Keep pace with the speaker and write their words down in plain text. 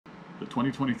The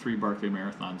 2023 Barkley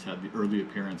Marathons had the early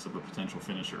appearance of a potential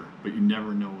finisher, but you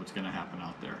never know what's going to happen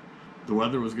out there. The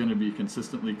weather was going to be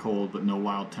consistently cold, but no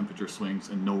wild temperature swings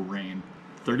and no rain.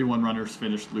 31 runners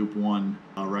finished Loop 1,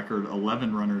 a record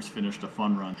 11 runners finished a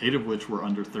fun run, 8 of which were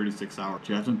under 36 hours.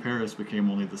 Jasmine Paris became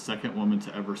only the second woman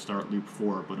to ever start Loop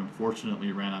 4, but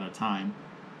unfortunately ran out of time.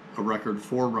 A record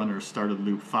 4 runners started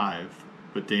Loop 5,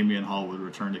 but Damian Hall would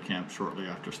return to camp shortly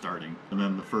after starting. And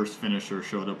then the first finisher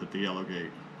showed up at the Yellow Gate,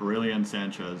 Aurélien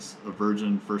Sanchez, a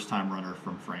virgin first-time runner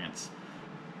from France,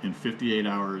 in 58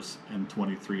 hours and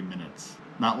 23 minutes.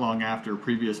 Not long after,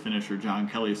 previous finisher John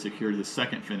Kelly secured his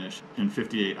second finish in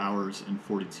 58 hours and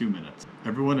 42 minutes.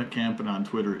 Everyone at camp and on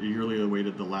Twitter eagerly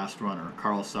awaited the last runner,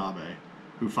 Carl Sabe,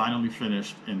 who finally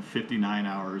finished in 59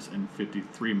 hours and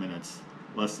 53 minutes,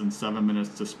 less than 7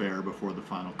 minutes to spare before the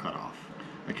final cutoff.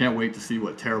 I can't wait to see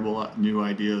what terrible new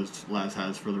ideas Laz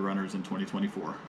has for the runners in 2024.